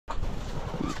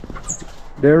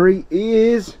There he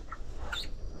is.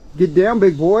 Get down,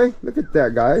 big boy. Look at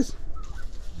that, guys.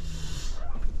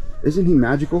 Isn't he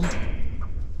magical?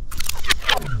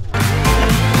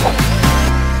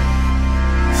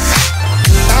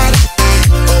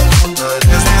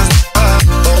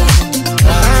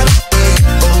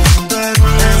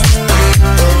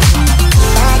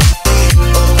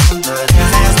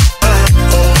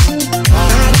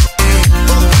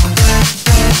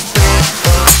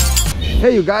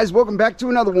 Hey you guys, welcome back to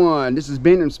another one. This is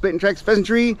Ben from SplittinTracks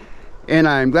Pheasantry, and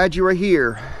I'm glad you are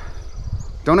here.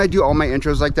 Don't I do all my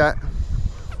intros like that?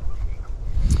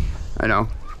 I know,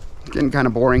 it's getting kind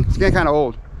of boring. It's getting kind of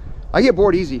old. I get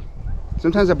bored easy.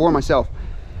 Sometimes I bore myself.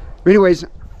 But anyways,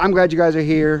 I'm glad you guys are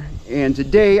here. And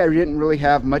today I didn't really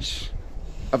have much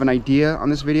of an idea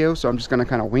on this video, so I'm just gonna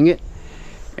kind of wing it.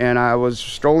 And I was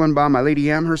strolling by my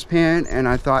Lady Amherst pen, and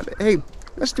I thought, hey,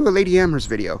 let's do a Lady Amherst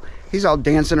video. He's all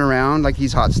dancing around like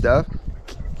he's hot stuff.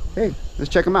 Hey, let's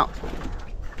check him out.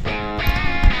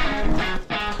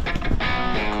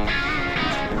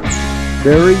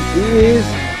 There he is.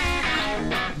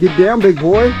 Get down, big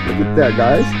boy. Look at that,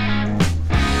 guys.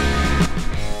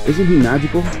 Isn't he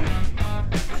magical?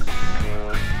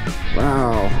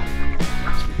 Wow.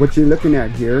 What you're looking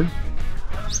at here,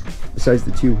 besides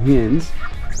the two hens,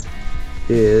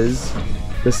 is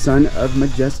the son of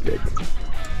Majestic.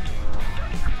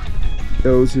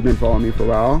 Those who've been following me for a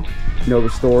while know the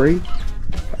story.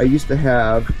 I used to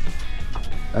have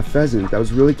a pheasant that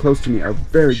was really close to me, a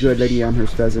very good Lady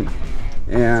Amherst pheasant,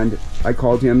 and I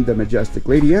called him the Majestic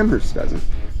Lady Amherst Pheasant.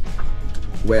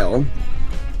 Well,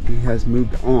 he has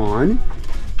moved on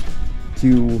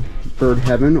to bird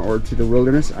heaven or to the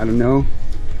wilderness, I don't know.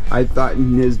 I thought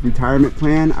in his retirement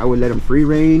plan I would let him free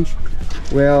range.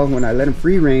 Well, when I let him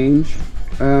free range,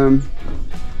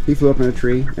 he flew up in a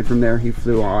tree, and from there he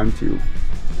flew on to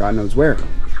God knows where.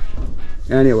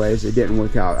 Anyways, it didn't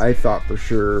work out. I thought for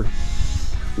sure,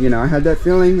 you know, I had that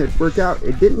feeling it'd work out.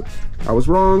 It didn't. I was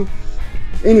wrong.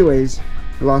 Anyways,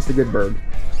 I lost a good bird.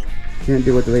 Can't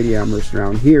do it with the Lady Amherst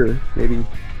around here. Maybe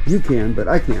you can, but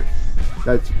I can't.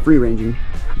 That's free ranging,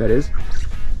 that is.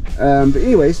 But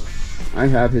anyways, I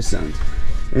have his sons,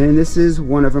 and this is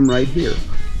one of them right here.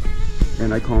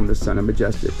 And I call him the son of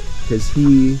Majestic because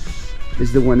he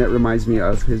is the one that reminds me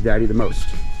of his daddy the most.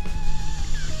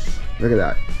 Look at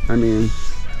that. I mean,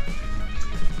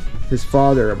 his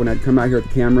father, when I'd come out here with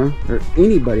the camera, or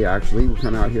anybody actually would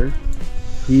come out here,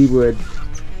 he would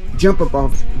jump up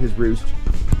off his roost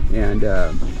and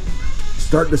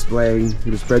start displaying. He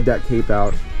would spread that cape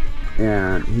out,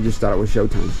 and he just thought it was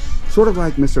showtime. Sort of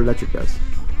like Mr. Electric does.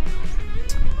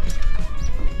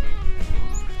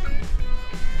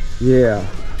 Yeah,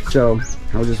 so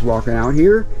I was just walking out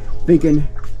here thinking,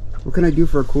 what can I do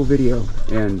for a cool video?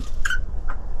 And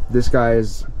this guy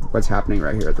is what's happening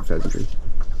right here at the pheasantry.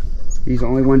 He's the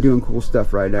only one doing cool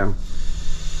stuff right now.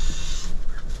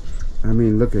 I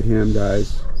mean, look at him,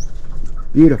 guys.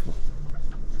 Beautiful.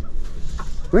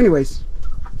 Well, anyways,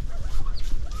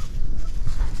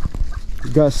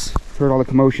 Gus heard all the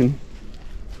commotion.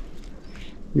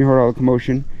 You heard all the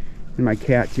commotion. And my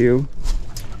cat too.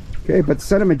 Okay, but the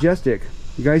son of Majestic,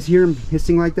 you guys hear him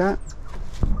hissing like that?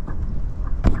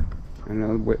 I don't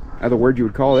know what other word you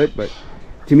would call it, but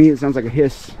to me it sounds like a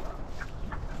hiss.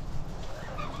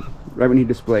 Right when he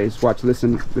displays. Watch,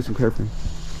 listen carefully.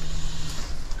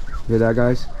 Hear that,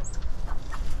 guys?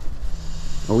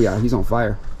 Oh yeah, he's on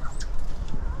fire.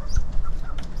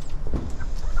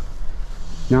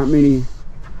 Not many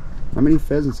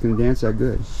pheasants can dance that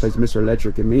good. Besides Mr.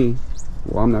 Electric and me.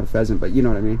 Well, I'm not a pheasant, but you know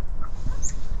what I mean.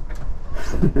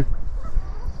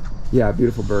 Yeah,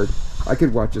 beautiful bird. I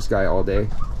could watch this guy all day.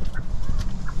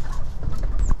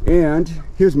 And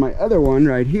here's my other one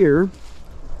right here.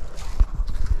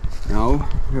 Now,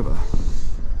 we have a...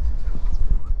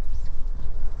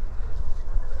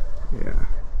 Yeah.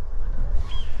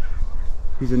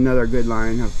 He's another good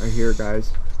line up here,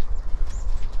 guys.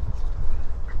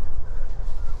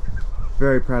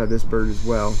 Very proud of this bird as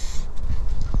well.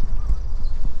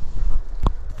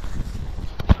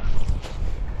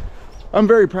 I'm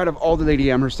very proud of all the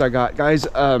Lady Amherst I got, guys.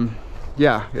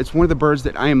 Yeah, it's one of the birds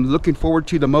that I am looking forward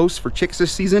to the most for chicks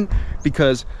this season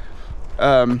because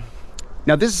now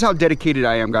this is how dedicated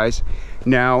I am, guys.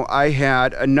 Now, I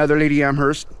had another Lady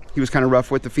Amherst. He was kind of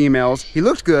rough with the females. He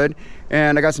looked good,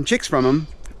 and I got some chicks from him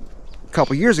a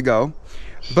couple years ago,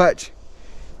 but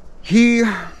he,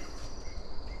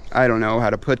 I don't know how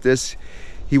to put this.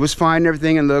 He was fine and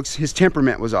everything and looks, his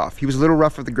temperament was off. He was a little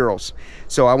rough with the girls.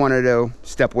 So I wanted to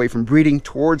step away from breeding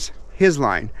towards his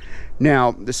line.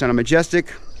 Now, the son of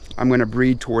Majestic, I'm gonna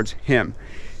breed towards him.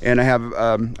 and I have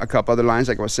a couple other lines,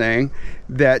 like I was saying,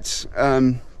 that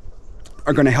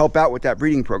are going to help out with that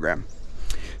breeding program.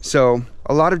 So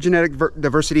a lot of genetic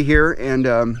diversity here, and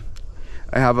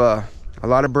I have a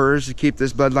lot of birds to keep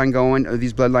this bloodline going, or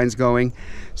these bloodlines going.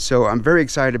 So I'm very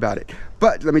excited about it.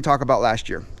 But let me talk about last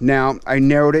year. Now, I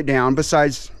narrowed it down.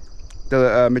 Besides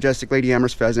the Majestic Lady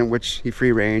Amherst Pheasant, which he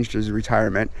free-ranged as a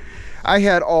retirement, I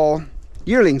had all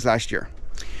yearlings last year.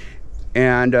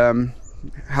 And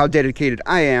how dedicated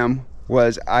I am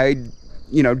was I,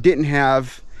 didn't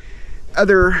have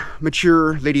other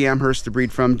mature Lady Amherst to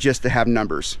breed from just to have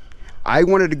numbers. I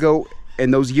wanted to go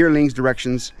in those yearlings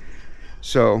directions.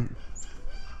 So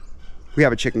we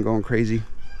have a chicken going crazy. You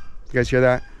guys hear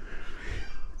that?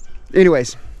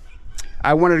 Anyways,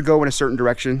 I wanted to go in a certain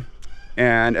direction,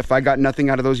 and if I got nothing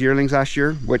out of those yearlings last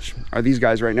year, which are these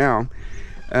guys right now,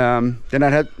 then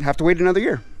I'd have to wait another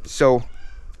year. So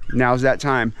now's that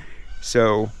time.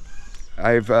 So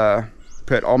I've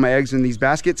put all my eggs in these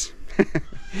baskets,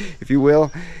 if you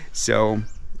will. So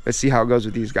let's see how it goes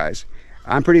with these guys.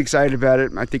 I'm pretty excited about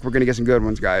it. I think we're gonna get some good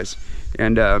ones, guys.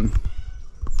 And I'm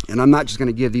not just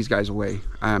gonna give these guys away.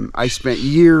 I spent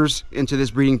years into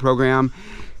this breeding program,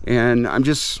 and I'm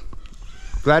just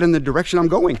glad in the direction I'm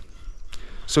going.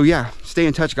 So yeah, stay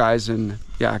in touch, guys, and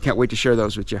yeah, I can't wait to share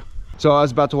those with you. So I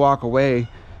was about to walk away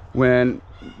when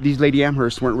these Lady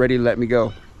Amherst weren't ready to let me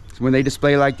go. So when they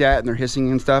display like that and they're hissing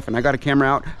and stuff, and I got a camera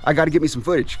out, I got to get me some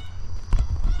footage.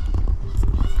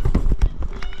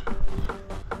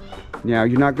 Now,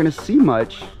 you're not going to see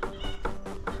much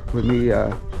with me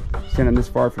standing this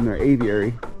far from their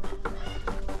aviary,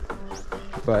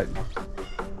 but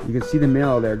you can see the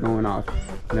male there going off.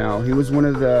 Now, he was one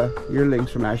of the yearlings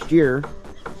from last year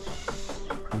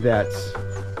that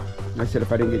I said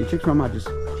if I didn't get any chicks from him, I'd just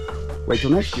wait till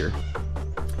next year.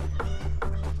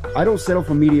 I don't settle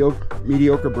for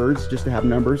mediocre birds just to have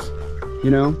numbers,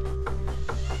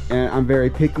 and I'm very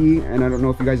picky, and I don't know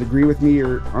if you guys agree with me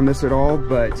or on this at all,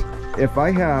 but if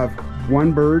I have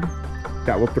one bird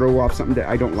that will throw off something that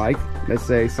I don't like, let's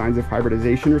say signs of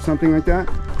hybridization or something like that,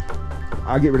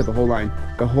 I'll get rid of the whole line.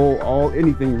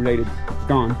 Anything related,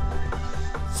 gone.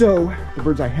 So the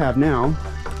birds I have now,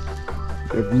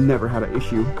 I've never had an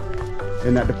issue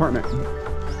in that department.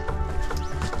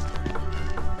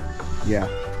 Yeah,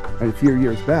 a few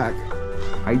years back,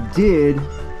 I did,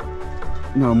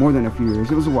 no, more than a few years,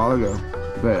 it was a while ago,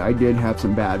 but I did have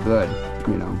some bad blood,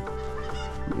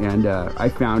 and I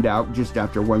found out just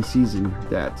after one season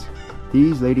that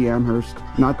these Lady Amherst,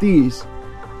 not these,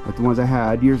 but the ones I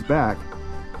had years back,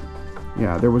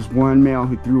 yeah, there was one male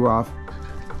who threw off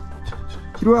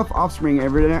offspring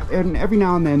every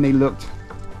now and then. They looked,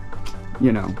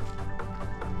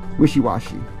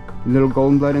 wishy-washy. A little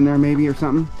golden blood in there maybe or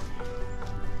something.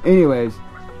 Anyways,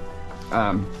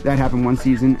 that happened one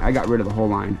season. I got rid of the whole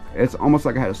line. It's almost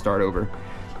like I had to start over.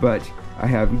 But I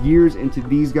have years into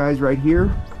these guys right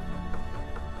here,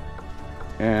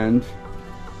 and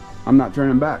I'm not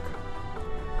turning back.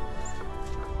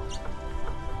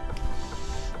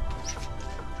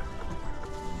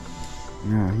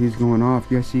 Yeah, he's going off.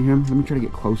 You guys see him? Let me try to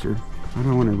get closer. I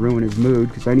don't want to ruin his mood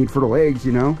because I need fertile eggs,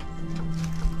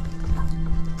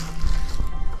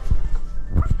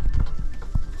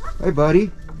 Hey,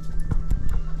 buddy.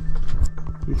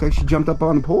 Looks like she jumped up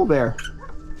on the pole there.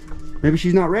 Maybe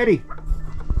she's not ready.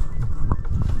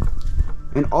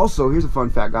 And also, here's a fun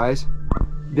fact, guys.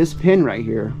 This pin right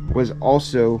here was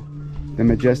also the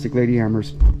Majestic Lady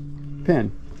Amherst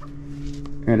pin.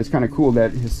 And it's kind of cool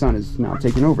that his son is now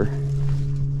taking over.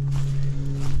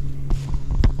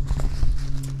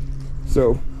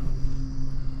 So,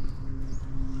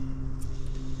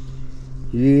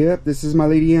 yep, this is my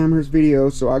Lady Amherst video,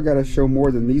 so I gotta show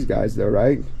more than these guys though,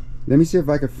 right? Let me see if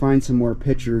I can find some more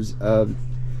pictures of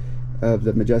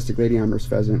the Majestic Lady Amherst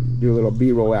Pheasant. Do a little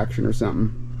B-roll action or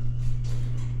something.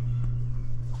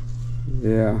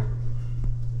 Yeah.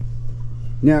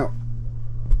 Now,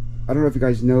 I don't know if you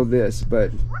guys know this,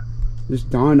 but this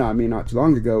dawned on me not too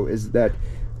long ago, is that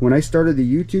when I started the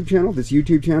YouTube channel, this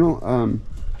YouTube channel,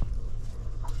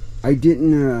 I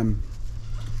didn't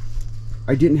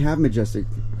have Majestic,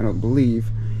 I don't believe,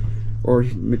 or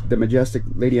the Majestic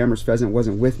Lady Amherst Pheasant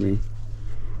wasn't with me,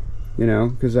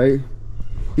 because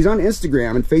he's on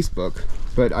Instagram and Facebook,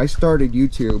 but I started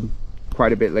YouTube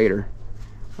quite a bit later.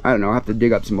 I don't know, I have to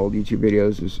dig up some old YouTube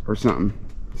videos or something,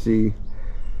 see,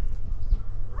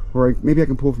 or maybe I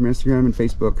can pull from Instagram and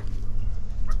Facebook.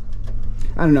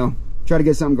 I don't know, try to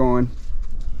get something going.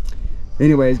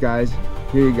 Anyways, guys,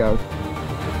 here you go.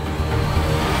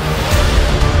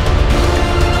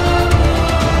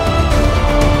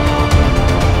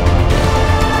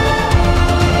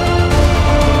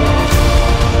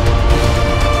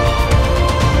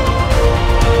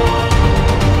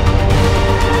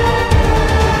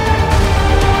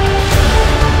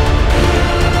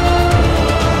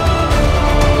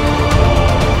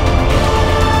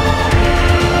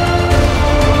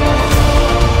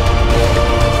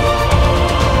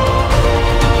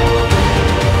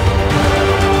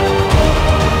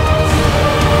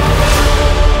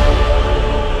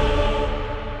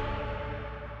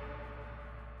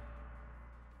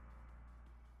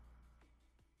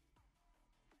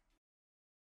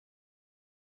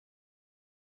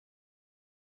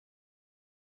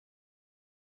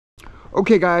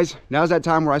 Okay guys, now's that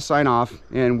time where I sign off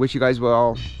and wish you guys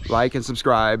well, like and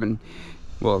subscribe, and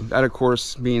well, that of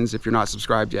course means if you're not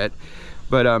subscribed yet.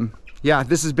 But yeah,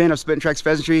 this has been a SplittinTracks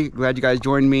Pheasantry. Glad you guys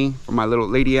joined me for my little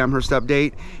Lady Amherst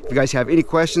update. If you guys have any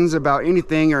questions about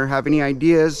anything or have any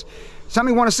ideas,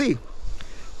 something you want to see,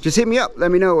 just hit me up,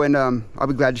 let me know, and I'll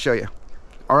be glad to show you.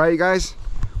 All right, you guys,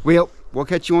 we'll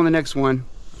catch you on the next one.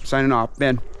 Signing off,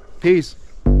 Ben. Peace.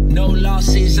 No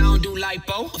losses, I don't do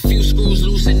lipo. A few screws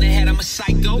loose in the head, I'm a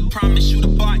psycho. Promise you the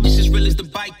bark just as real as the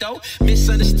bite though.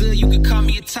 Misunderstood, you could call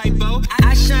me a typo.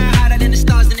 I shine hotter than the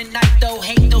stars in the night.